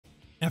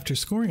After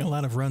scoring a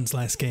lot of runs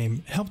last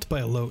game, helped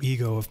by a low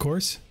ego of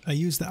course, I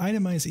used the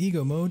itemize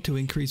ego mode to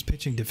increase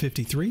pitching to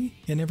 53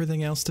 and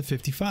everything else to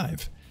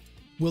 55.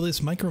 Will this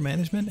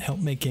micromanagement help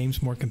make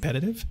games more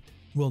competitive?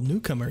 Will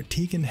newcomer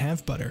Teagan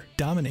Havebutter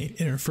dominate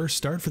in her first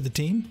start for the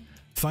team?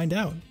 Find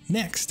out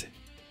next!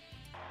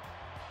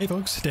 Hey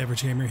folks,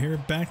 DADverageGamer here,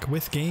 back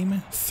with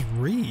game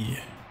 3.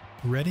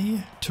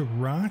 Ready to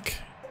rock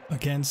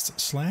against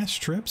Slash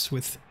Trips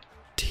with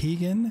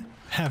Teagan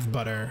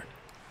Havebutter.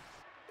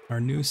 Our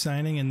new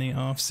signing in the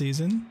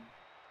off-season.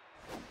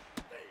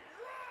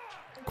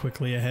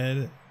 Quickly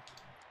ahead,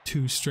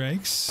 2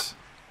 strikes.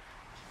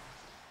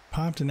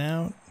 Popped it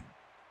out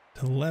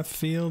to left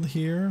field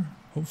here,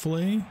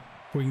 hopefully.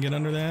 If we can get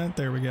under that,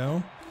 there we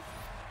go.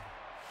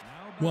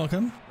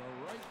 Welcome.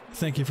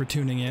 Thank you for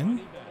tuning in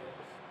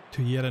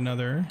to yet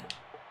another,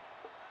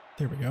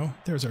 there we go,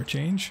 there's our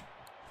change,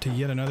 to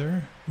yet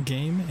another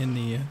game in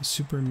the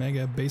Super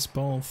Mega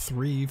Baseball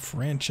 3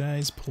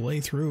 franchise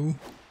playthrough.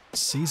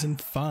 Season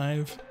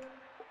 5,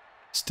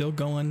 still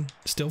going,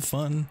 still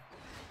fun.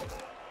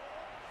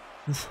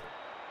 Oof.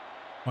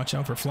 Watch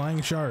out for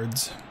flying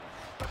shards.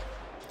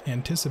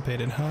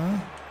 Anticipated, huh?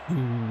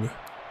 Ooh.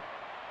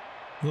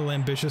 A little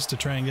ambitious to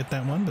try and get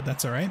that one, but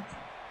that's alright.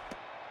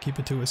 Keep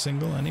it to a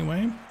single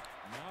anyway.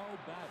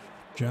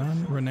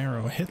 John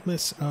Renero,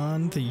 hitless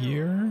on the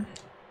year.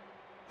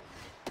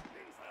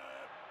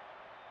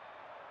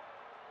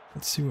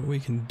 Let's see what we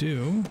can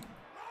do.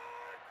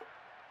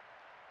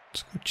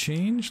 Let's go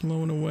change,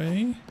 low and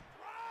away.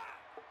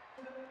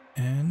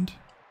 And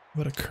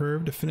what a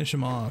curve to finish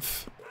him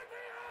off.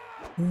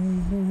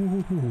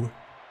 Ooh.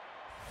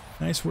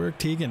 Nice work,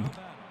 Teagan.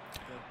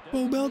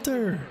 Bo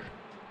Belter!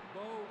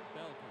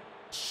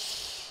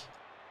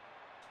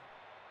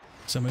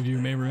 Some of you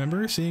may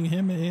remember seeing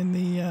him in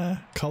the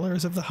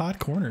colors of the hot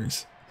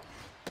corners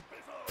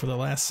for the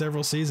last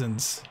several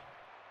seasons.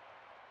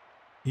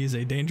 He's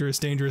a dangerous,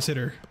 dangerous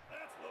hitter.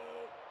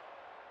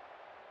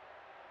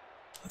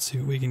 Let's see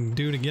what we can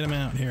do to get him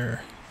out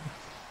here.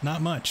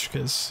 Not much,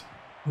 because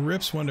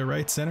rips one to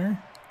right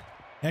center.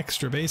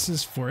 Extra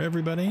bases for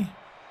everybody.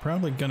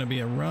 Probably going to be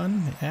a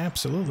run.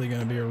 Absolutely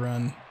going to be a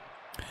run.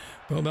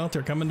 Bo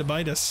Belter coming to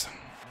bite us.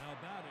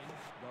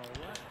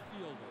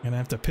 Gonna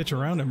have to pitch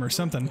around him or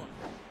something.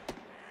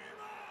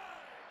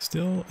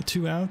 Still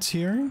 2 outs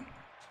here.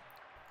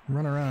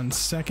 Runner on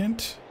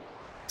second.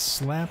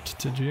 Slapped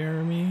to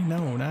Jeremy.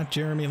 No, not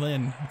Jeremy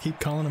Lin. I keep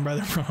calling him by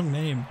the wrong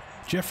name.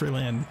 Jeffrey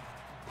Lin.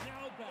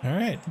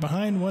 Alright,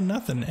 behind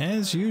 1-0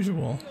 as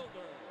usual.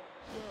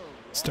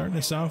 Starting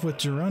us off with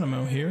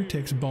Geronimo here.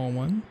 Takes ball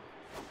 1.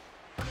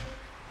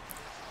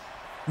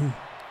 Ooh.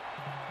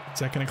 Is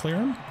that gonna clear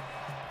him?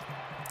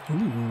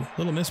 Ooh,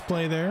 little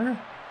misplay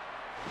there.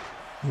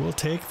 We'll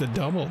take the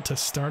double to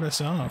start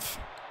us off.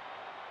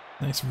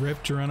 Nice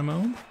rip,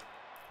 Geronimo.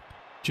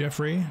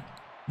 Jeffrey,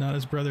 not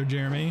his brother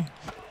Jeremy.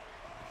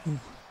 Ooh.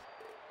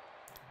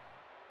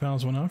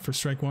 Fouls one off for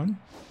strike 1.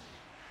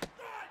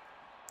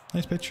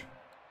 Nice pitch.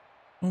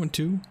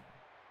 0-2.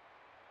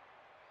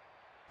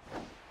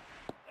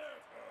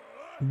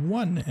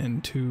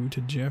 1-2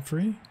 to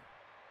Jeffrey.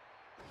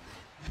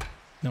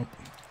 Nope.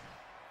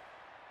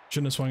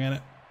 Shouldn't have swung at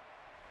it.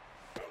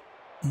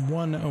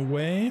 1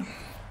 away.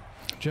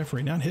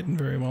 Jeffrey not hitting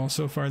very well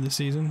so far this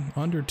season.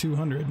 Under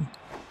 200.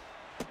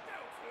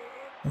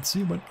 Let's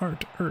see what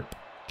Art Earp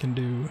can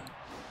do.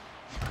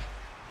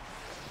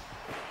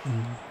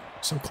 Ooh,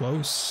 so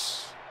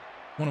close.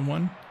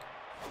 1-1.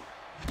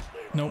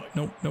 Nope,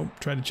 nope, nope.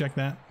 Try to check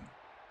that.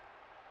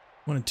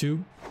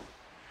 1-2.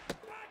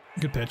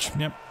 Good pitch.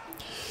 Yep.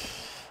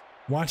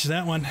 Watch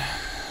that one.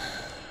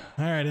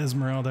 All right,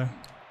 Esmeralda.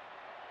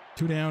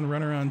 2 down,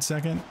 runner on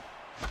second.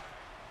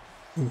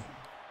 Ooh.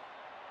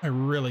 I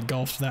really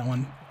golfed that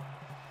one.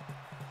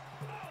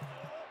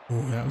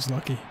 Oh, that was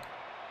lucky.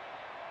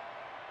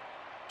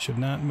 Should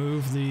not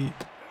move the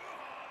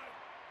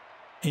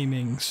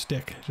aiming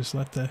stick. Just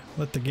let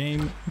the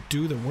game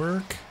do the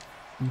work.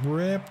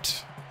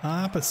 Ripped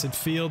opposite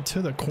field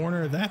to the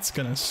corner. That's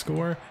gonna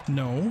score.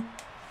 No.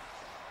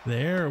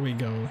 There we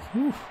go.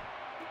 Whew.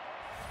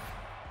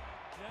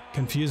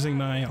 Confusing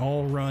my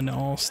all run,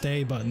 all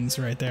stay buttons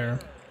right there.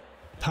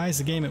 Ties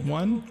the game at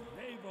 1.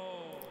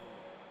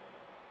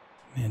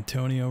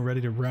 Antonio ready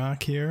to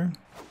rock here.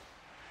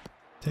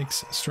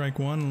 Takes strike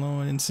 1, low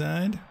and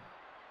inside.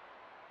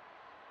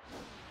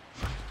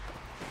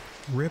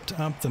 Ripped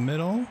up the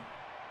middle.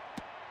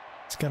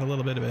 It's got a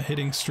little bit of a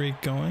hitting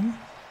streak going.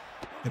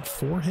 Had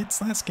 4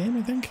 hits last game,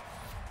 I think.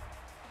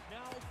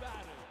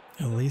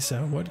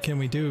 Elisa, what can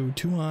we do?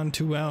 2 on,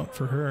 2 out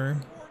for her.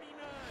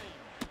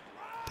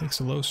 Takes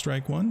a low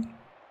strike 1.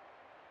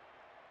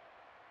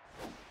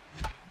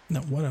 No,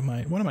 what am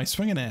I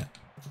swinging at?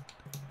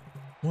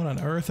 What on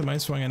earth am I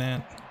swinging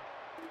at?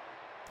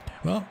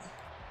 Well,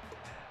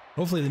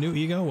 hopefully the new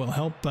ego will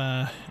help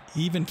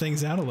even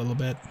things out a little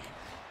bit.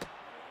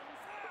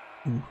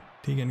 Ooh,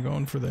 Teagan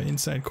going for the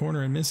inside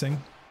corner and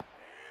missing.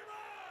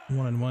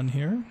 1-1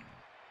 here.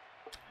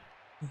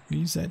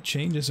 Use that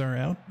change as our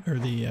out, or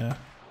the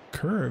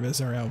curve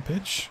as our out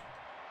pitch.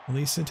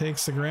 Lisa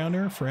takes the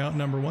grounder for out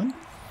number 1.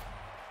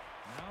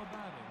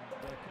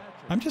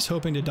 I'm just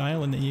hoping to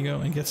dial in the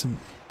ego and get some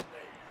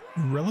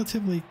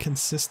relatively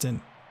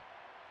consistent...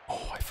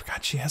 Oh, I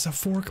forgot she has a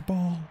fork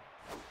ball.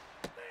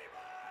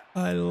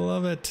 I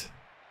love it.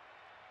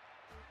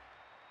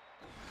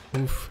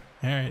 Oof.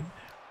 Alright.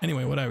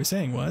 Anyway, what I was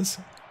saying was,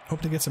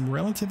 hope to get some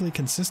relatively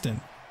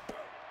consistent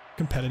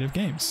competitive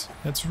games.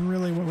 That's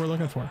really what we're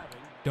looking for.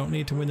 Don't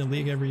need to win the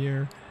league every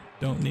year.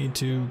 Don't need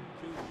to,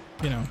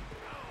 you know,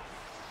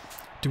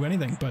 do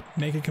anything but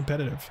make it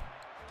competitive.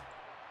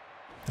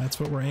 That's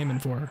what we're aiming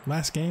for.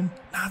 Last game,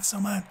 not so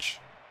much.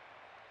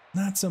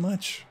 Not so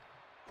much.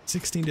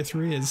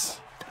 16-3 is...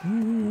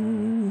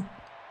 Ooh,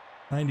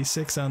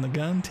 96 on the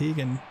gun.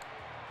 Teagan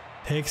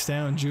takes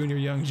down Junior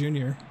Young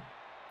Jr.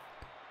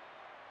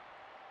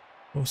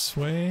 We'll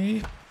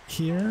sway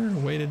here.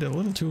 Waited a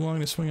little too long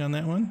to swing on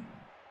that one.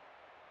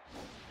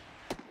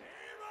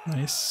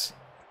 Nice.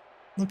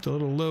 Looked a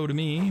little low to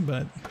me,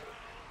 but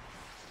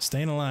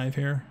staying alive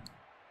here.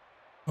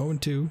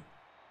 0-2.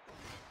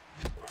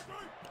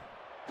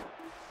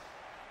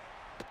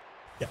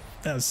 Yeah,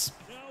 that was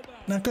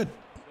not good.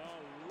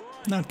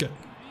 Not good.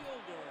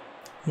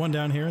 One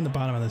down here in the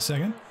bottom of the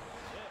second.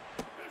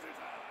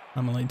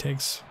 Amelie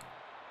takes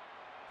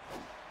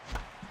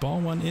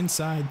ball one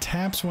inside,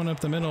 taps one up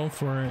the middle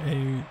for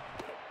a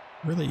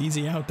really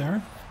easy out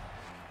there.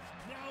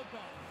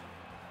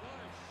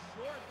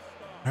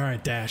 All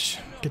right, Dash,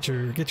 get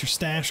your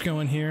stash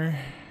going here.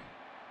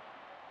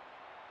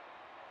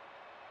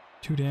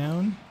 2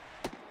 down,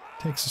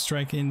 takes a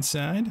strike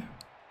inside.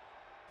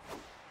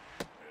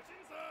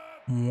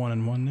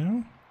 1-1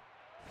 now.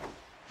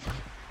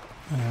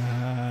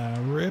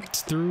 Ripped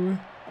through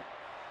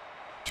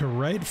to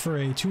right for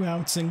a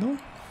 2-out single.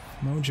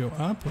 Mojo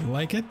up,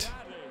 like it.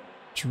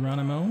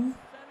 Geronimo.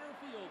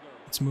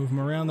 Let's move him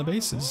around the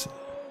bases.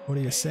 What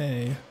do you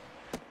say?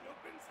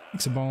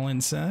 Takes a ball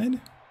inside.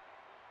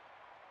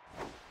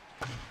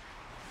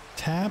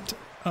 Tapped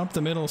up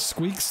the middle,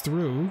 squeaks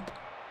through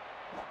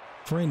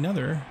for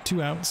another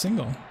 2-out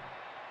single.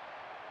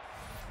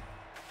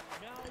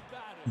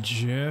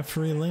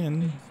 Jeffrey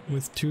Lynn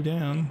with 2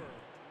 down.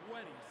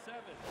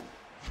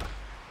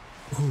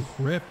 Ooh,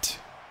 ripped.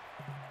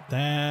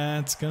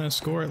 That's gonna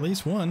score at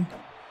least 1.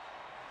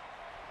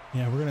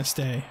 Yeah, we're gonna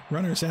stay.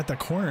 Runners at the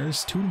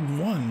corners,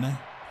 2-1.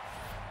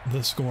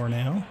 The score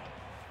now.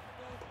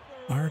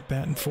 Art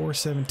batting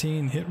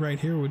 .417. Hit right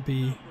here would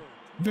be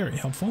very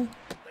helpful.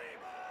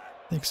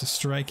 Takes a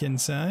strike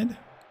inside.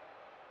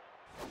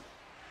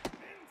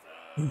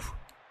 Oof.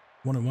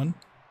 1-1.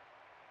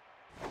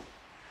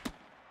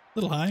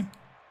 Little high.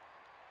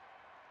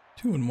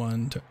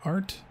 2-1 to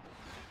Art.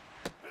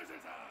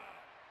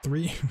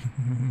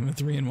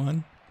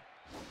 3-1.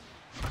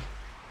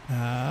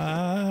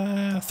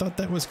 I thought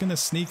that was gonna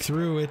sneak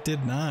through. It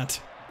did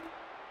not.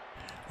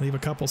 Leave a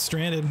couple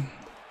stranded.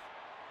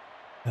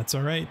 That's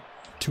all right.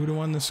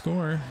 2-1 the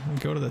score. We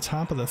go to the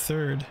top of the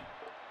third.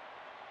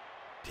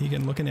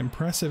 Teagan looking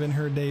impressive in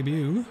her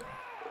debut.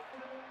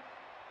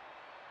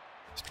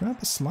 Let's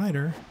drop a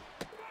slider.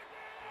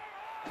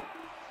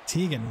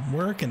 Teagan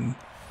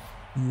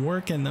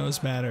working those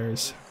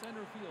batters.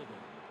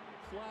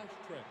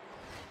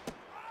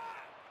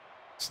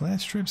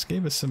 Slash trips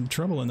gave us some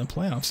trouble in the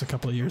playoffs a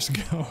couple of years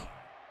ago.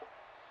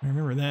 I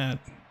remember that.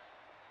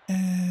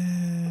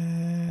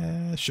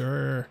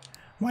 Sure.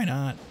 Why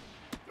not?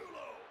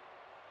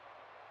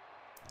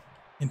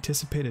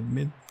 Anticipated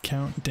mid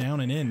count down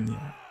and in,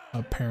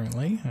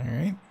 apparently.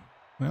 Alright.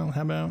 Well,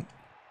 how about...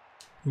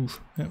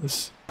 Oof, that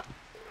was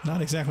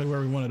not exactly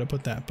where we wanted to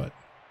put that, but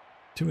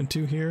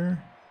 2-2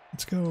 here.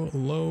 Let's go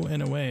low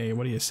and away.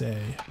 What do you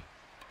say?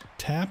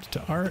 Tapped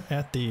to Art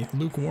at the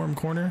lukewarm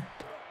corner.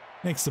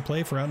 Makes the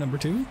play for out number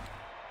 2.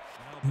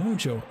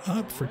 Mojo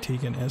up for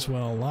Teagan as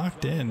well.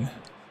 Locked in.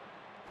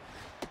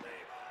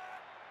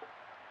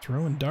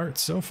 Throwing darts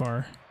so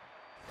far.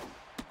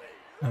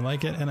 I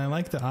like it, and I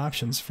like the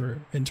options for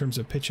in terms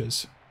of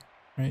pitches.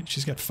 Right?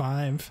 She's got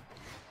 5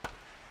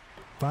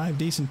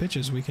 decent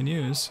pitches we can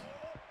use.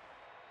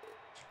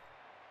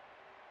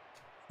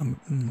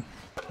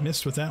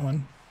 Missed with that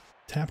one.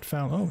 Tapped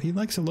foul. Oh, he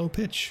likes a low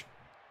pitch.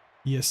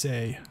 You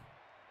say.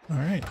 All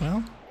right,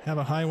 well, have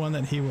a high one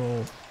that he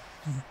will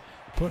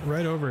put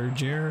right over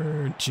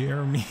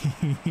Jeremy.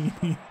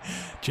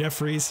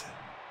 Jeffrey's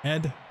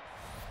head.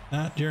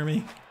 Not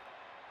Jeremy.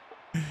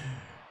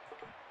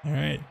 All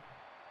right.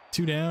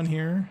 2 down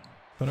here,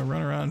 but a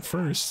runner on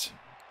first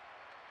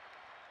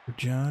for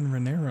John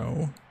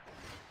Renero.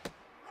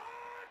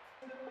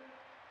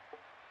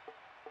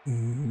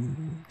 Ooh,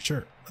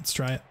 sure, let's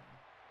try it.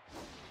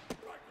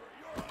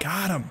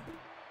 Got him.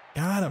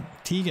 Got him.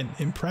 Teagan,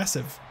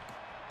 impressive.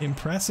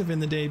 Impressive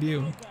in the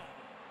debut.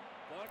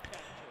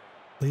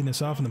 Leading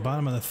us off in the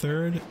bottom of the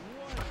third.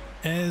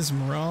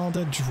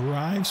 Esmeralda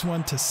drives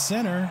one to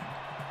center.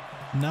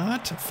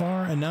 Not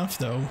far enough,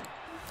 though.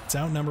 It's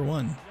out number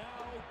 1.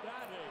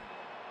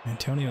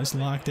 Antonio's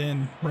locked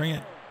in. Bring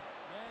it.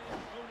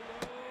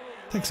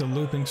 Takes a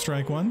looping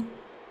strike 1.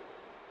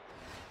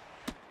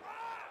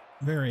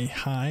 Very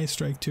high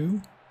strike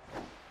 2.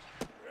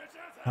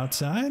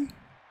 Outside.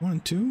 1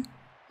 and 2.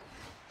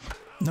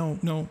 No,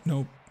 no,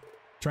 no.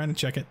 Trying to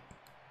check it.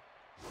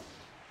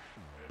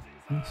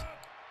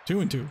 2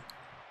 and 2.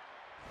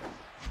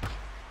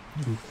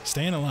 Ooh,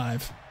 staying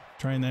alive.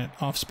 Trying that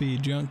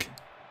off-speed junk.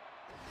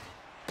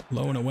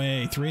 Low and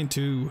away. 3 and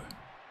 2.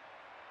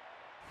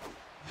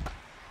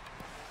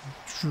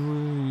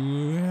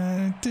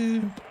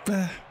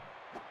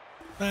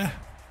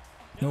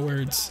 No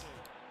words.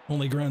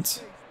 Only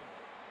grunts.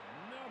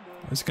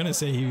 I was gonna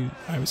say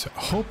I was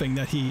hoping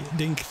that he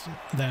dinked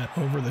that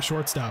over the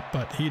shortstop,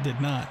 but he did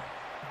not.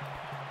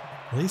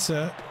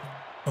 Lisa.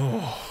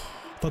 Oh,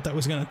 thought that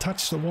was gonna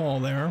touch the wall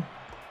there.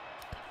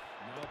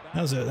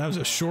 That was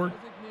a short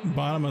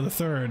bottom of the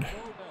third.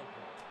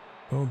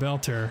 Bo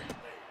Belter.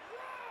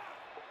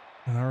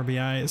 An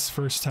RBI is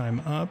first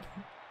time up.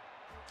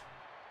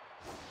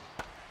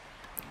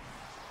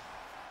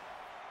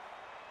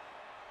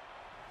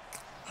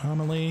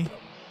 Amelie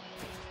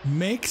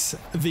makes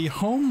the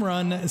home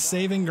run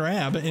saving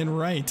grab in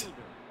right.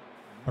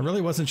 I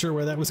really wasn't sure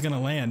where that was going to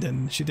land,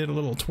 and she did a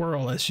little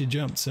twirl as she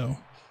jumped, so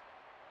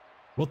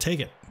we'll take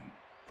it.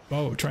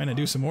 Bo trying to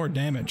do some more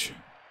damage.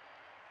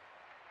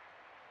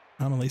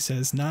 Amelie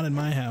says, not in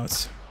my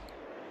house.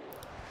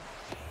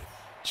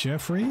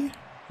 Jeffrey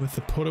with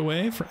the put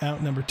away for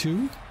out number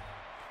 2.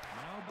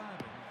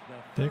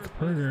 Dick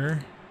Berger.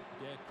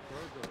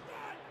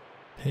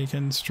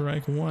 Taking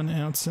strike 1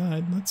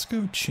 outside. Let's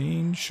go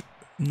change.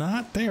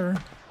 Not there.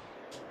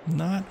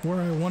 Not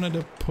where I wanted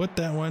to put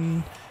that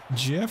one.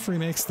 Jeffrey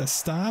makes the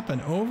stop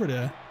and over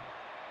to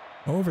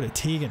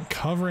Teagan,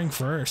 covering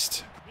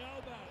first.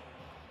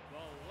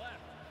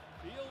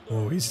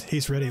 Oh,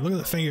 he's ready. Look at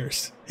the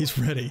fingers. He's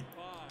ready.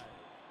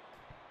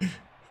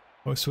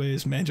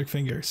 Osue's magic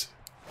fingers.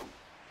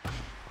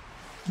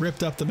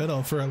 Ripped up the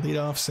middle for a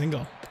leadoff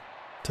single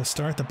to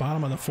start the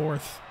bottom of the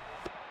 4th.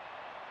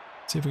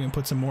 See if we can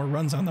put some more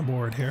runs on the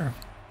board here.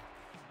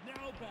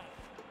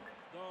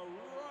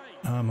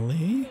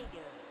 Amelie.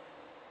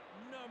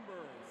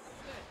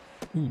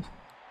 Ooh.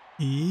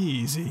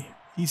 Easy.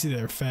 Easy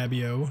there,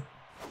 Fabio.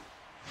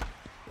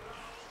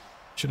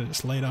 Should have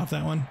just laid off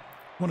that one.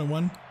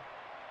 1-1.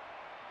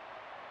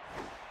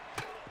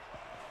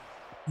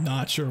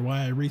 Not sure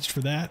why I reached for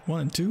that. 1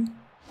 and 2.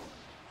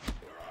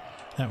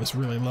 That was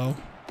really low.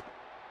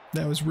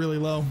 That was really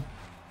low.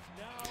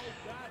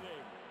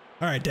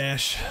 All right,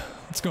 Dash.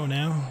 Let's go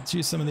now. Let's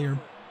use some of your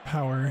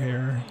power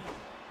here.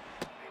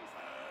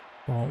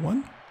 Ball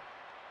 1.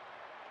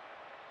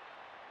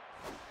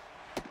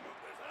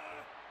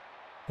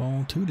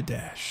 Ball 2 to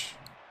Dash.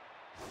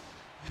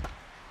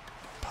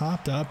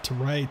 Popped up to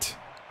right.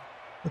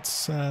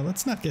 Let's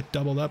not get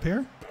doubled up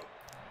here.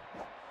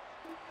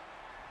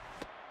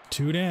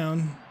 2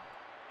 down.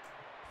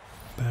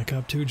 Back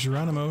up to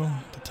Geronimo,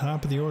 the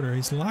top of the order.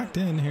 He's locked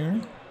in here.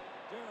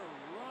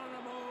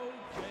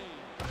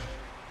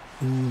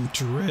 Ooh,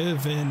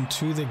 driven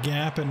to the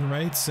gap in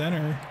right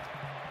center.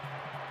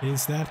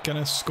 Is that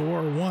gonna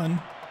score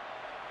 1?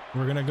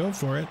 We're gonna go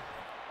for it.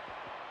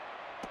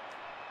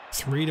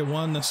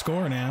 3-1 the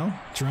score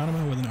now.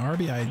 Geronimo with an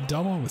RBI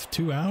double with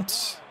 2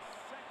 outs.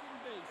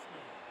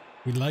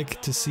 We'd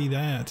like to see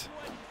that.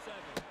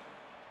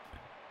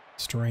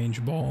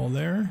 Strange ball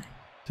there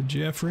to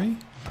Jeffrey.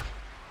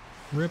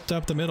 Ripped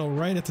up the middle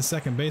right at the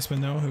second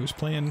baseman though, who's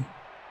playing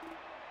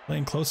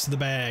close to the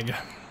bag.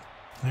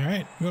 All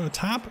right, we go to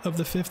top of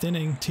the 5th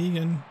inning.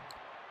 Teagan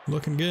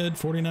looking good,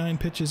 49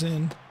 pitches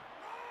in.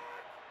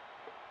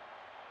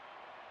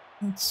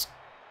 Let's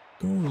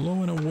go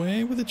low and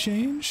away with a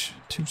change.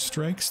 2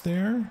 strikes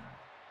there.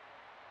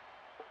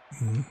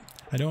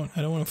 I don't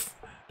want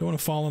to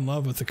fall in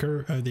love with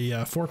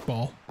the fork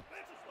ball.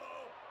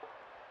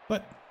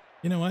 But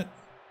you know what?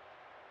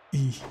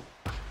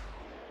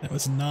 That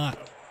was not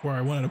where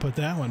I wanted to put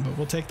that one, but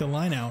we'll take the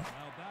line out.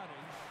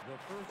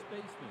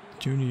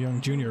 Junior Young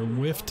Jr.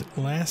 whiffed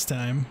last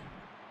time.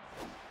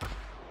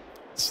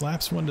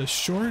 Slaps one to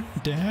short.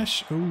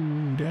 Dash.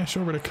 Ooh, Dash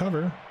over to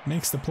cover.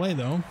 Makes the play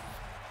though.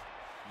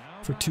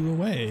 For 2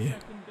 away.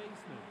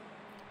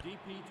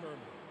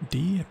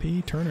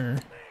 DP Turner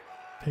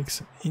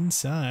takes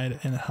inside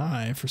and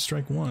high for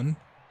strike 1.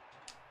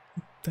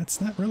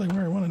 That's not really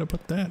where I wanted to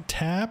put that.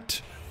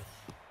 Tapped.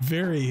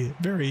 Very,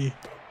 very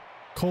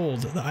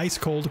cold. The ice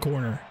cold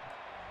corner.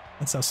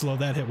 That's how slow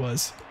that hit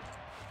was.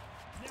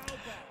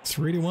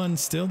 3-1,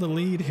 still the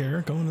lead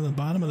here, going to the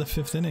bottom of the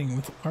 5th inning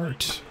with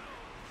Art.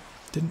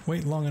 Didn't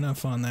wait long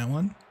enough on that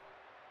one.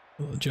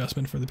 A little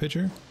adjustment for the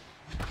pitcher.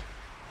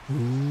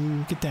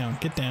 Ooh, get down,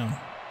 get down.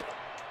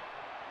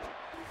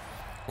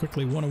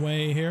 Quickly 1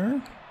 away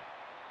here.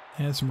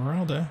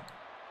 Esmeralda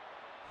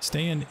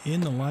staying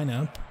in the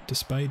lineup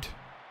despite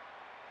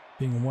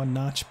being 1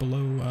 notch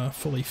below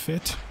fully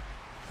fit.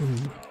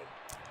 Ooh.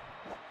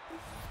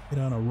 Get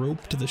on a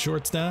rope to the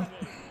shortstop.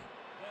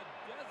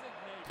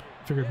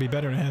 Figured it'd be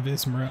better to have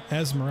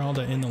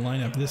Esmeralda in the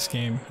lineup this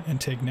game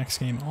and take next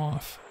game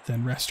off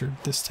than rest her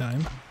this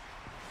time.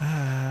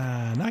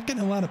 Not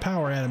getting a lot of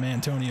power out of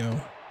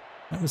Antonio.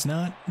 That was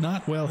not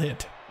well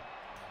hit.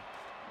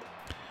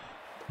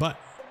 But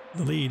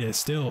The lead is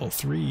still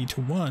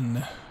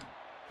 3-1.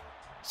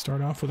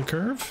 Start off with a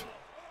curve.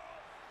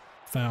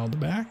 Fouled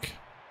back.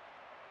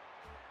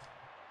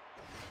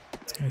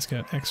 This guy's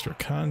got extra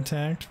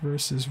contact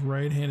versus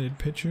right-handed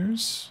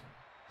pitchers.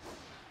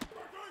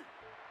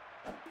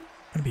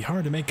 Gonna be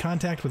hard to make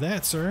contact with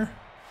that, sir.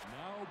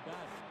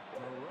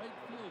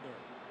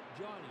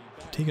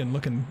 Teagan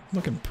looking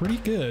pretty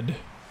good.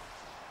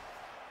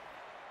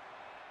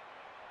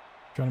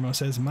 Geronimo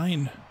says,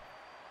 mine.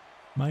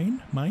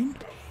 Mine? Mine?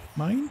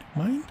 Mine?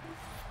 Mine?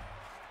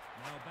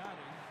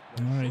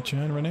 Alright,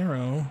 John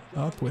Renero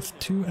up with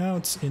 2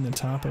 outs in the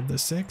top of the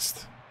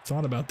 6th.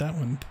 Thought about that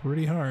one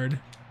pretty hard.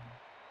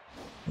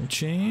 We'll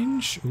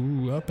change.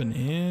 Ooh, up and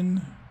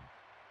in.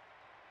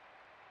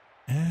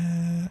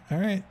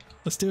 Alright,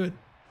 let's do it.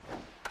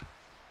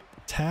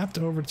 Tapped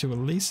over to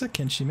Elisa.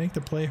 Can she make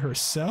the play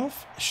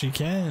herself? She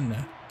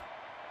can.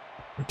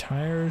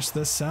 Retires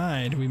the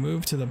side. We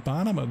move to the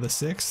bottom of the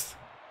 6th.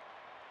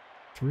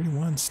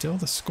 3-1, still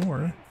the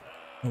score.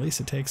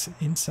 Elisa takes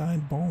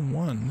inside ball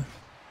 1.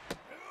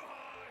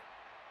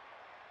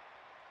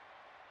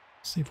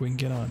 See if we can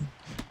get on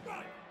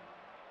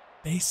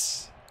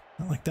base.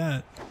 Not like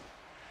that.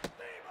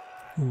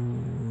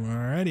 Ooh,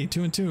 alrighty,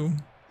 2-2.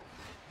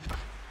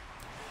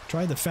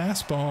 Tried the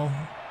fastball.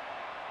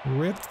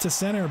 Ripped to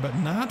center, but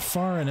not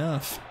far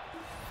enough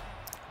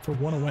for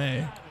 1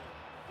 away.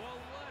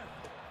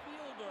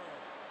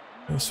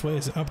 Josue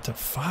is up to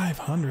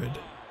 500.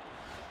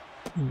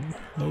 Ooh,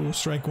 low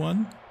strike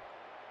 1.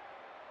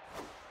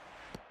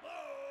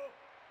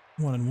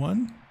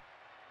 1-1.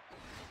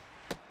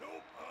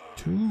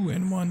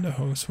 2-1 to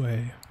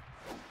Josue.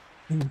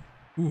 Ooh,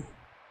 ooh.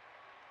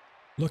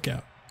 Look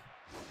out.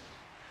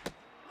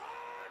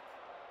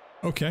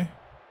 Okay.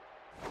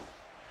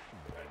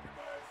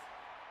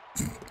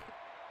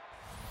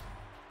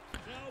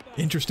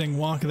 Interesting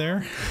walk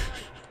there.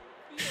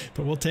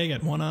 But we'll take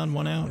it. 1 on,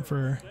 1 out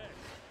for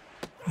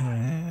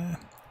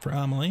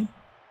Amelie.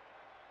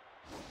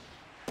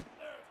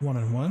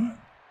 1-1.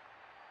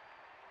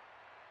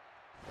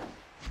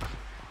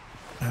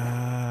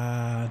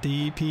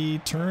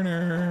 DP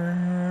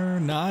Turner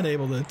not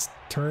able to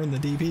turn the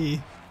DP.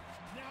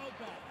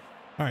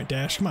 All right,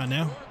 Dash, come on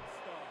now.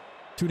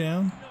 2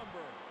 down.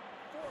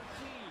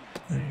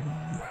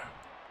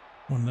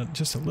 One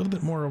just a little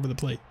bit more over the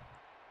plate.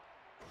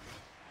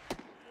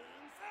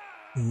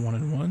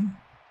 1-1.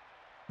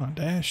 On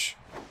Dash.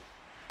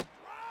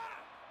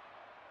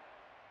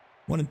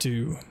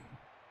 1-2.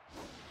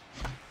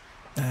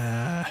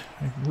 I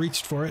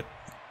reached for it.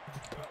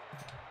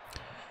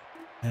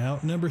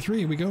 Out number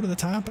 3, we go to the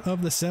top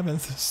of the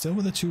 7th, still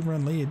with a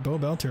 2-run lead. Bo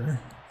Belter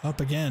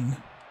up again.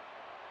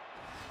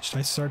 Should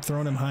I start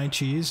throwing him high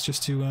cheese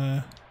just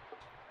to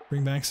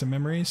bring back some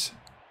memories?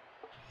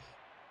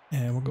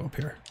 And we'll go up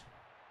here.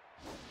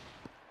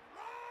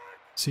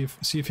 See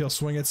if he'll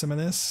swing at some of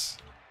this.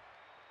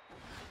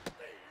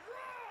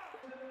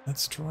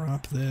 Let's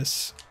drop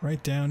this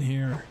right down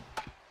here.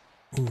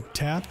 Ooh,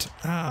 tapped.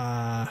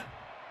 Ah,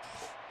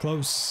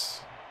 close.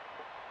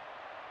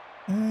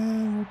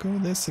 We'll go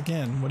this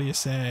again. What do you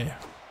say?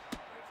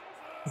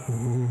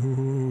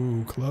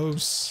 Ooh,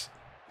 close.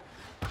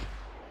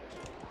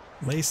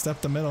 Laced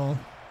up the middle.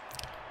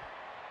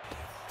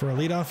 For a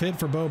leadoff hit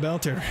for Bo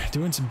Belter.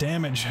 Doing some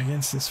damage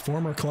against his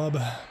former club.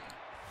 How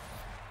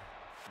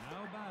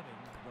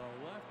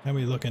are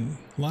we looking?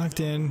 Locked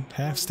in,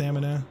 half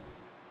stamina.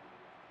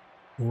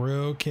 We're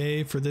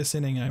okay for this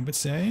inning, I would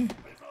say.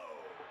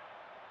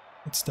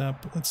 Let's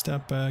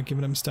stop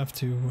giving him stuff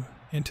to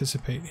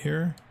anticipate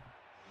here.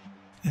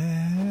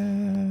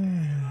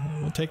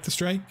 We'll take the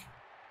strike.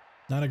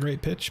 Not a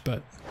great pitch,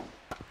 but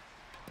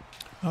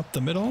up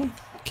the middle.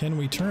 Can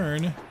we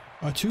turn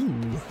a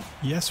 2?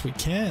 Yes, we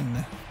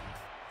can.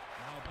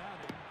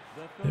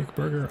 Nick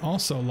Berger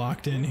also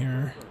locked in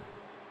here.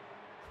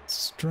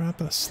 Let's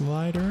drop a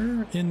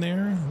slider in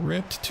there.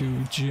 Ripped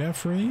to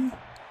Jeffrey.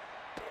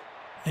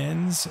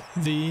 Ends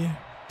the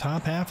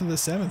top half of the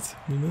 7th.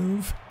 We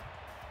move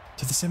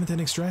to the 7th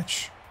inning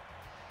stretch.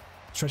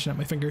 Stretching out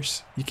my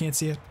fingers. You can't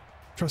see it.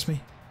 Trust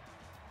me.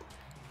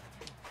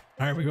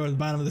 Alright, we go to the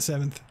bottom of the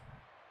 7th.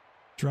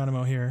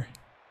 Geronimo here.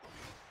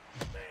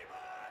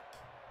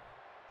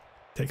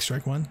 Take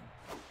strike 1.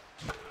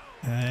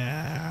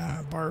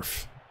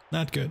 Barf.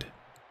 Not good.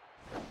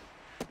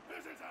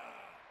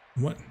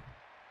 What?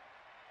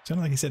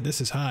 Sounded like he said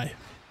this is high.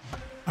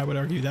 I would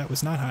argue that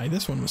was not high.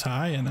 This one was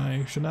high and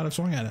I should not have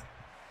swung at it.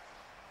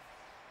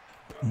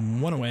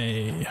 1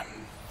 away.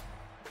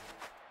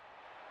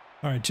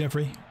 Alright,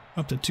 Jeffrey.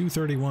 Up to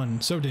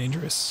 231. So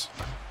dangerous.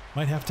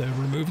 Might have to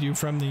remove you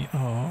from the...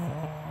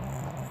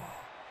 Oh.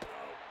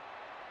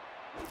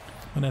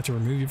 Might have to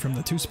remove you from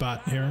the 2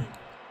 spot here.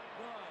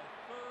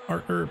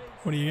 Art Earp,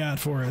 what do you got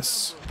for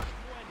us?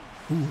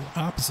 Ooh,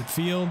 opposite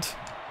field.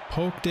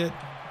 Poked it.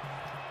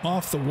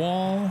 Off the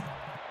wall.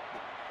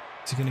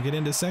 Is he going to get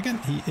into second?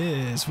 He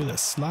is with a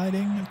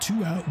sliding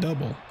 2-out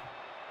double.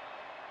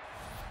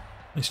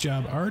 Nice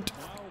job, Art.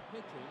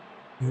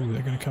 Ooh,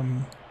 they're going to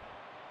come...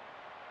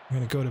 I'm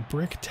going to go to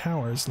Brick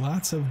Towers.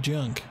 Lots of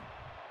junk.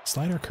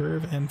 Slider,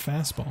 curve, and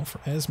fastball for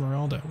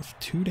Esmeralda with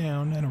 2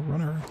 down and a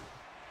runner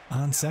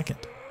on second.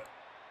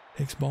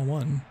 Takes ball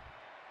 1.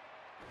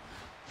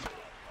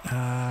 It's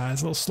a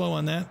little slow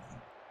on that.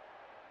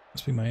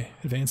 Must be my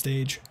advanced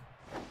age.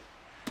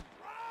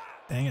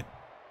 Dang it.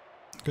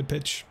 Good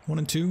pitch.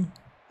 1-2.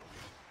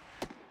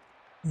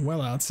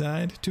 Well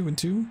outside.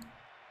 2-2.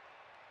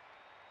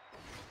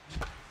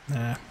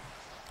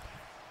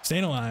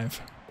 Staying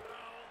alive.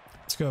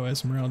 Let's go,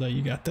 Esmeralda.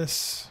 You got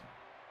this.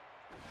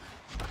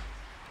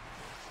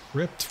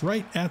 Ripped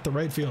right at the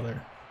right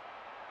fielder.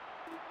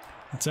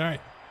 That's all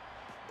right.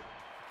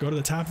 Go to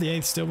the top of the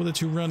 8th, still with a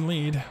 2-run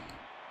lead.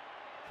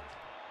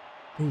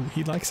 Ooh,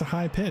 he likes a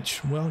high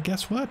pitch. Well,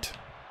 guess what?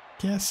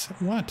 Guess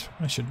what?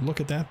 I should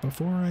look at that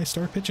before I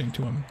start pitching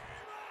to him.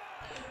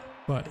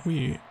 But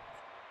you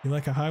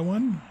like a high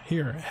one?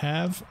 Here,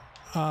 have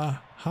a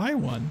high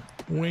one.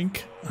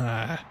 Wink.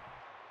 Not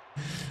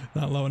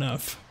low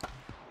enough.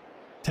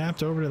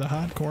 Tapped over to the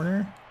hot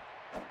corner.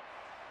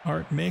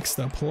 Art makes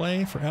the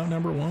play for out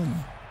number 1. Now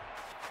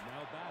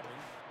batting,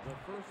 the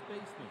first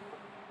baseman.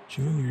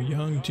 Junior,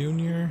 young,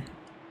 junior.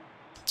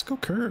 Let's go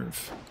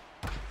curve.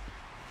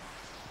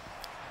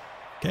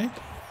 Okay,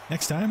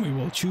 next time we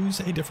will choose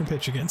a different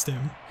pitch against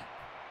him.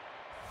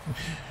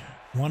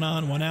 1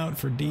 on, 1 out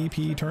for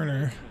DP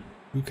Turner,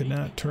 who could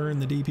not turn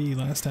the DP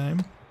last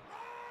time.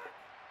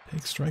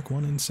 Take strike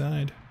 1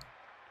 inside.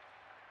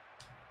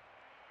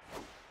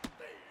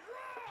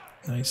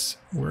 Nice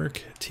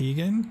work,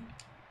 Teagan.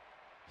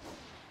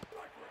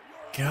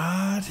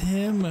 Got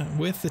him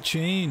with the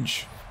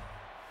change.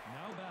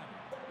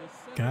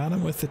 Got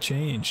him with the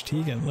change.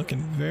 Teagan looking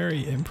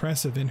very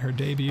impressive in her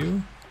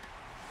debut.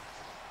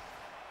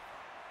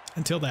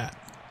 Until that.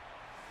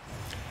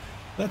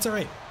 That's all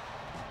right.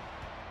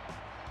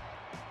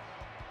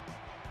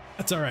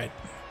 That's all right.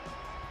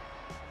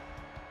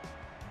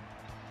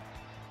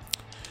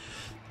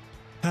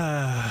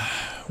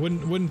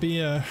 Wouldn't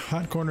be a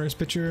hot corners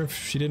pitcher if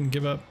she didn't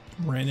give up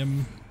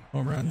random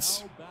home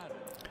runs.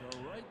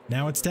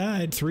 Now it's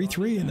tied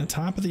 3-3 in the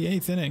top of the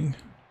 8th inning.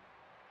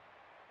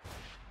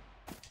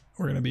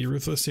 We're gonna be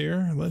ruthless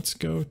here. Let's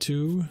go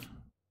to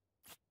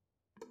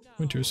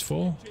Winter's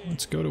full.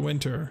 Let's go to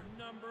Winter.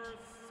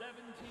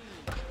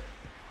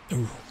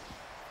 Ooh,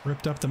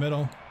 ripped up the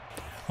middle.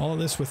 All of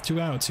this with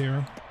 2 outs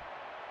here.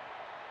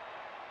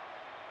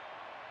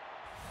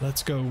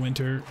 Let's go,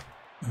 Winter.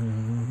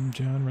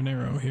 John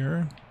Renero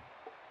here.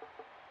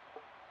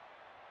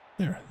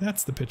 There,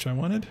 that's the pitch I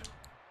wanted.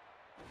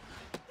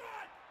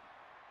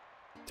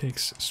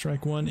 Takes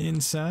strike 1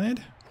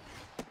 inside.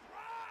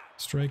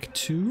 Strike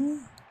 2.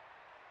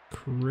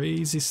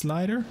 Crazy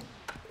slider.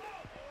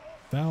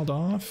 Fouled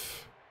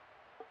off.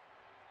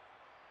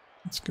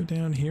 Let's go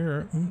down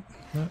here. Ooh,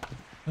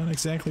 not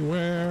exactly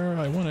where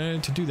I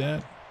wanted to do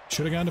that.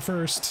 Should have gone to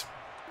first.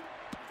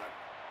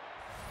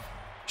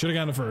 Should have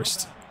gone to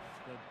first.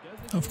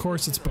 Of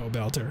course it's Bo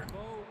Belter.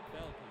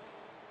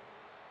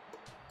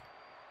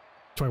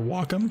 Do I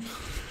walk him?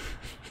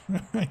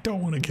 I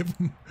don't want to give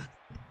him...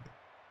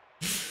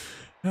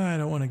 I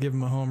don't want to give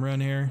him a home run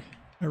here.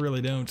 I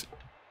really don't.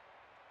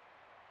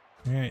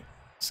 Alright,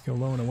 let's go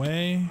low and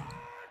away.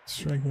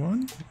 Strike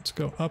 1. Let's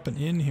go up and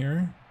in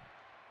here.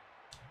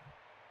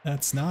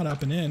 That's not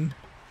up and in.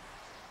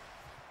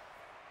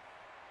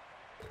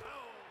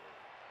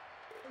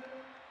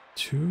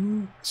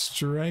 2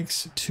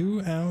 strikes,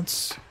 2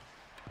 outs.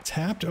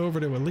 Tapped over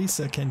to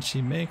Elisa. Can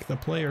she make the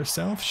play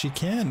herself? She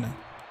can.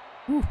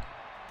 Whew.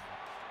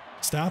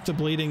 Stop the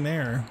bleeding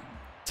there.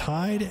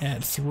 Tied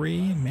at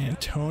 3.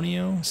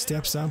 Mantonio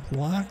steps up,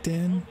 locked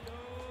in.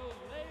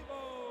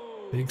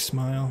 Big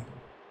smile.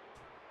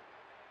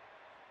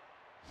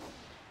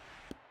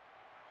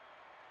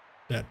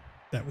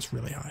 That was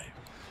really high.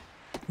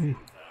 Ooh.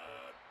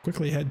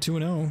 Quickly had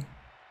 2-0.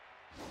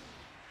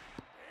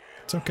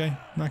 It's okay.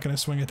 Not gonna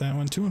swing at that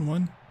one.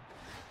 2-1.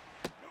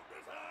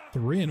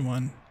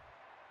 3-1.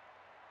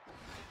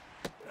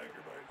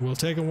 We'll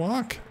take a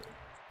walk.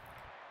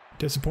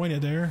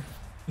 Disappointed there,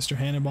 Mr.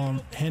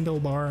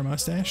 Handlebar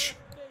Mustache.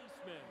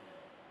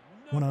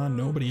 1 on,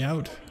 nobody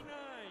out.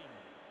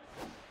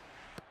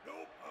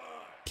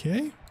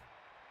 Okay.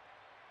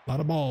 A lot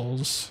of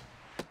balls.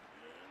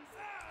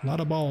 A lot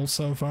of balls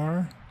so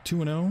far.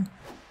 2-0.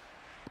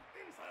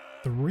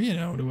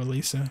 3-0 to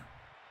Elisa.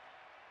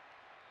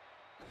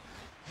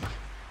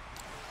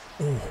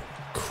 Oh,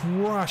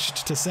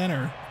 crushed to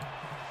center.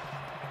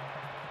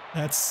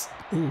 That's,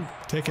 ooh,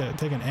 take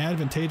an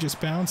advantageous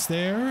bounce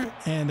there,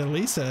 and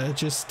Elisa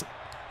just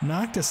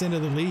knocked us into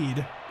the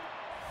lead.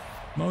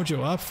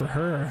 Mojo up for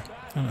her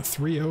on a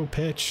 3-0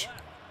 pitch.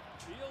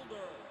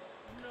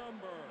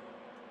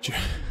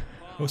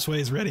 Josue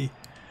is ready.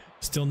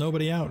 Still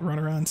nobody out.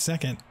 Runner on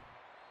second.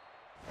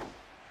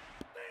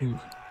 Ooh,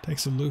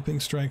 takes a looping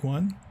strike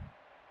 1.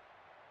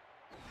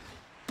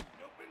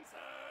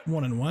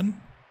 1-1.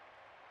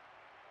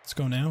 Let's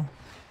go now.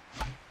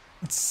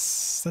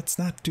 Let's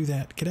not do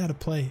that. Get out of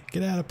play.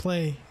 Get out of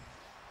play.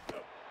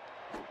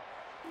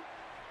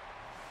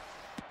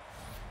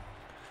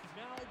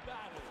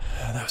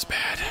 That was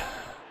bad.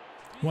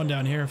 One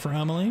down here for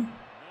Amelie.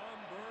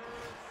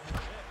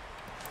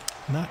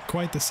 Not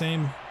quite the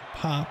same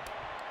pop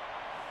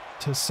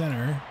to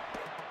center,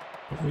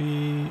 but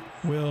we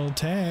will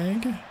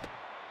tag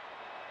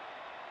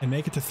and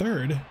make it to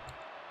third.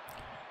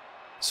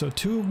 So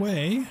 2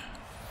 away,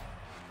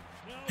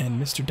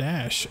 and Mr.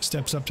 Dash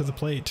steps up to the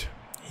plate.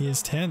 He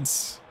is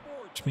tense,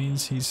 which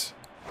means he's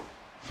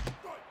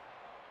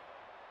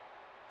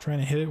trying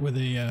to hit it with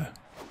a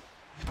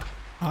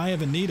eye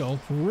of a needle.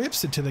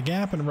 Rips it to the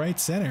gap in right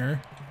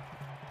center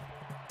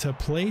to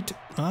plate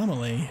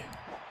Amelie.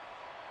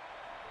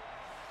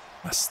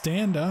 A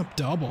stand-up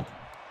double.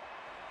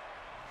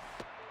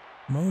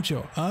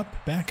 Mojo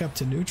up, back up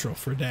to neutral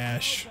for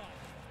Dash.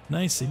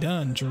 Nicely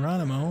done,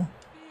 Geronimo.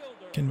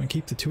 Can we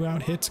keep the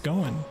 2-out hits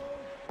going?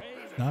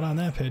 Not on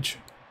that pitch.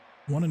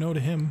 1-0 to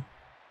him.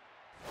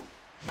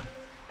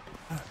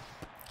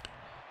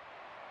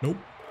 Nope.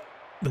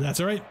 But that's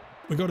all right.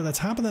 We go to the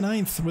top of the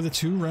 9th with a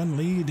 2-run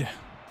lead.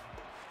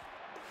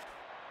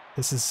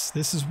 This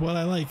is what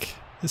I like.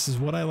 This is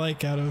what I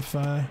like out of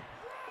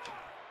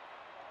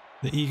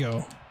the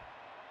ego.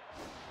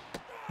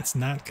 It's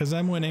not because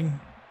I'm winning.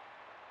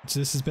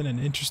 This has been an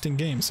interesting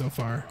game so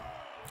far.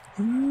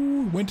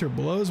 Ooh, Winter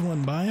blows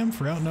one by him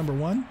for out number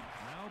 1.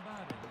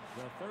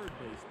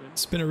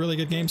 It's been a really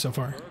good game so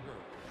far.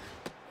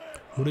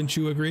 Wouldn't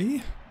you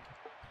agree?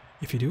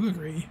 If you do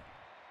agree,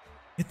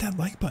 hit that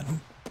like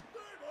button.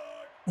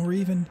 Or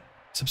even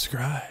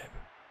subscribe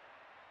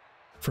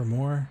for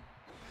more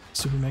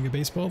Super Mega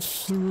Baseball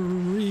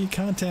 3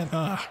 content.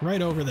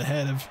 Right over the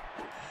head of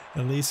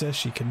Elisa.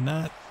 She could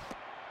not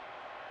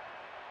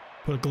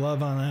put a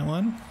glove on that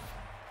one.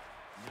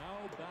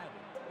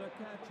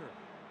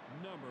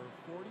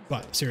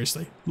 But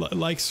seriously,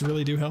 likes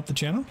really do help the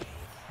channel.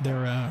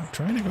 They're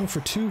trying to go for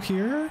 2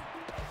 here.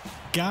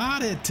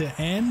 Got it to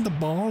end the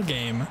ball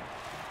game.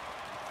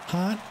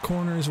 Hot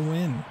Corners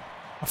win.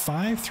 A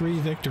 5-3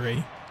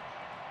 victory.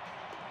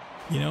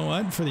 You know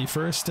what? For the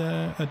first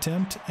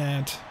attempt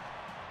at...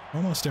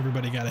 Almost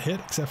everybody got a hit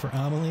except for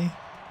Amelie.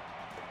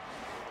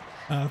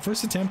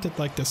 First attempt at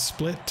like the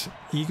split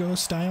ego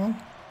style.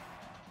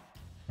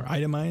 Or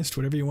itemized,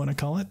 whatever you want to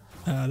call it.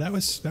 That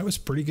was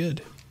pretty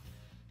good.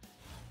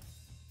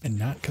 And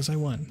not because I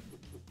won.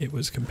 It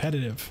was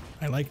competitive.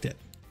 I liked it.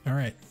 All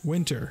right,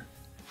 Winter.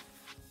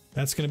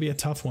 That's going to be a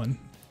tough one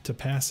to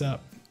pass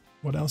up.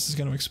 What else is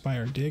going to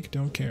expire? Dig,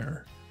 don't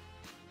care.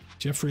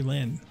 Jeffrey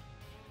Lynn.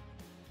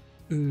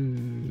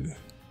 Ooh.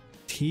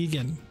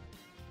 Teagan.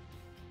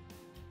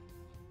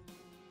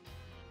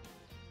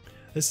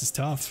 This is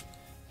tough.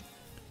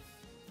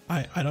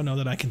 I don't know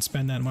that I can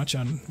spend that much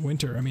on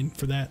Winter. I mean,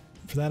 for that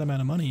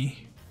amount of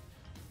money,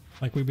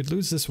 like we would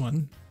lose this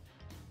one.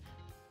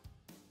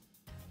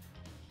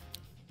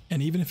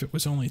 And even if it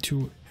was only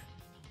 2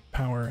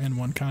 power and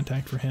 1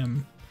 contact for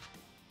him,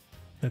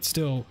 that's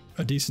still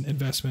a decent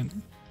investment.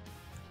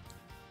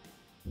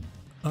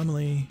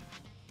 Amelie.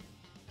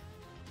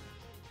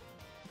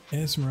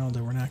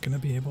 Esmeralda, we're not going to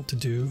be able to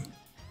do.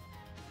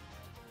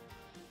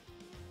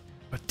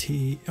 But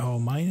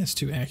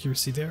 -2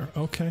 accuracy there.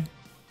 Okay.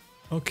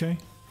 Okay.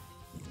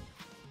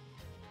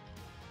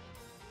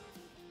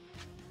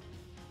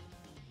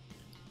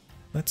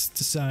 Let's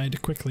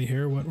decide quickly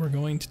here what we're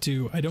going to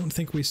do. I don't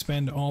think we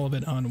spend all of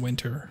it on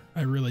Winter.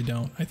 I really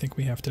don't. I think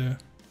we have to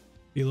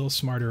be a little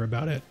smarter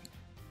about it.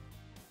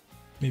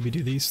 Maybe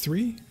do these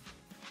 3.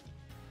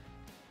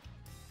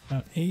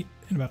 About 8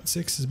 and about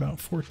 6 is about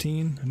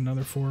 14.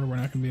 Another 4, we're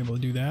not going to be able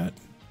to do that.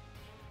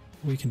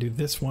 We can do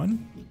this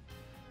one.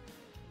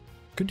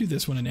 Could do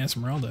this one in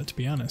Esmeralda, to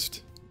be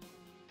honest.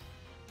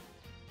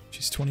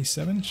 She's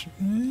 27.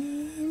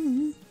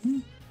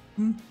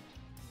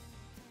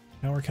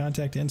 Power,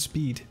 contact, and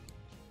speed.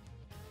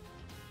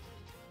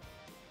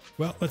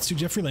 Well, let's do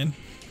Jeffrey Lynn,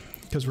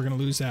 because we're going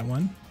to lose that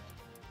one.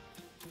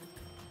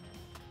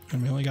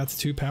 And we only got the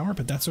 2 power,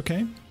 but that's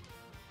okay.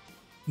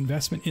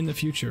 Investment in the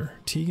future.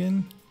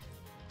 Teagan.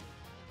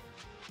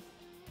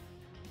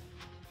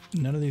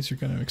 None of these are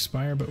going to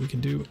expire, but we can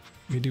do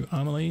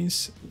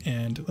Amelie's,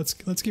 and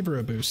let's give her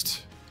a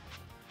boost.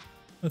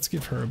 Let's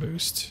give her a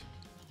boost.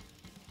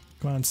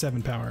 Come on,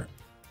 7 power.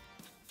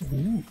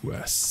 Ooh,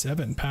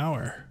 7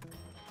 power.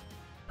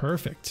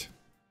 Perfect.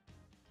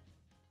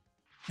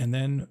 And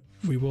then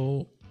we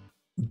will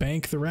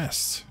bank the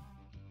rest,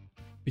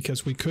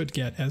 because we could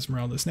get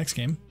Esmeralda's next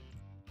game,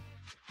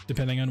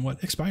 depending on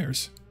what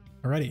expires.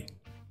 Alrighty.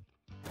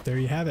 There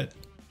you have it.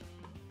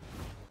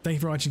 Thank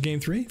you for watching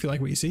Game 3. If you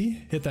like what you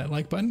see, hit that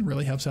like button.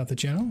 Really helps out the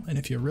channel. And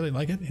if you really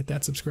like it, hit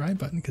that subscribe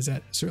button, because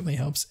that certainly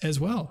helps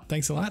as well.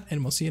 Thanks a lot,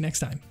 and we'll see you next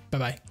time.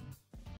 Bye-bye.